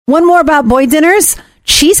One more about boy dinners.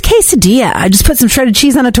 Cheese quesadilla. I just put some shredded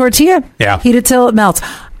cheese on a tortilla. Yeah. Heat it till it melts.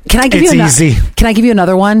 Can I give easy. Can I give you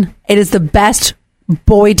another one? It is the best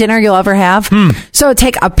boy dinner you'll ever have. So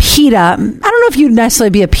take a pita. I don't know if you'd necessarily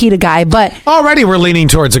be a pita guy, but already we're leaning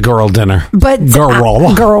towards a girl dinner. But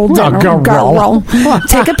girl dinner. Girl.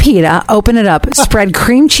 Take a pita, open it up, spread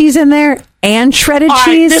cream cheese in there and shredded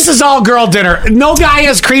cheese. This is all girl dinner. No guy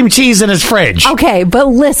has cream cheese in his fridge. Okay, but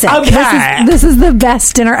listen. Okay. This is the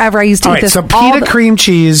best dinner ever. I used to eat this. So pita, cream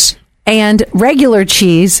cheese, and regular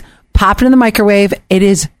cheese. Pop it in the microwave. It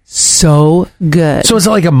is so good. So is it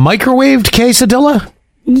like a microwaved quesadilla?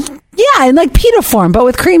 Yeah, in like pita form, but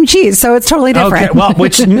with cream cheese. So it's totally different. Okay, well,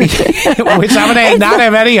 which I'm going to not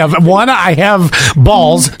have any of. One, I have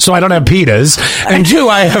balls, so I don't have pitas. And two,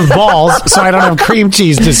 I have balls, so I don't have cream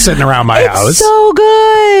cheese just sitting around my house. So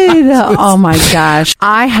good. Oh my gosh.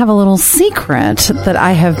 I have a little secret that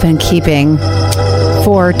I have been keeping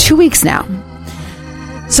for 2 weeks now.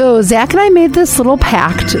 So Zach and I made this little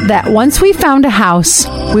pact that once we found a house,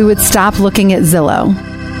 we would stop looking at Zillow.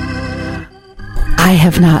 I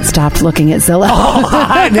have not stopped looking at Zillow.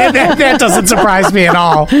 That doesn't surprise me at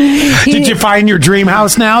all. Did you find your dream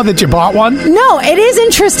house now that you bought one? No, it is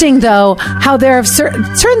interesting, though, how there have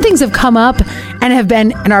certain things have come up and have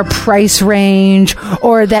been in our price range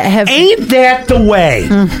or that have... Ain't that the way?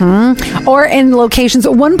 Mm-hmm. Or in locations.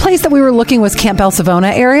 One place that we were looking was Camp El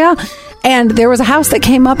Savona area. And there was a house that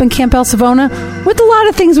came up in Camp El Savona with a lot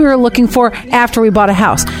of things we were looking for after we bought a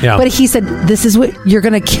house. Yeah. But he said, this is what you're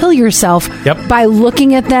going to kill yourself by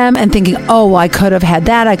looking at them and thinking, oh, I could have had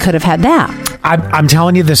that. I could have had that. I'm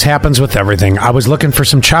telling you, this happens with everything. I was looking for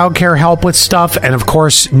some childcare help with stuff. And of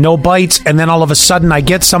course, no bites. And then all of a sudden I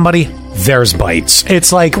get somebody, there's bites.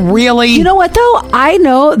 It's like, really? You know what, though? I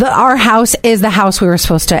know that our house is the house we were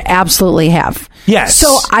supposed to absolutely have. Yes.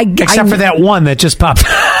 So Except for that one that just popped.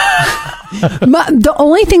 The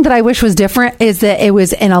only thing that I wish was different is that it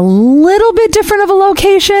was in a little bit different of a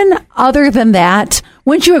location. Other than that,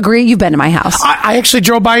 wouldn't you agree? You've been to my house. I actually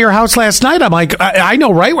drove by your house last night. I'm like, I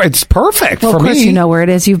know right where it's perfect for me. Of course you know where it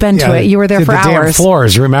is. You've been to it. You were there for the hours. Damn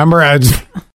floors, remember?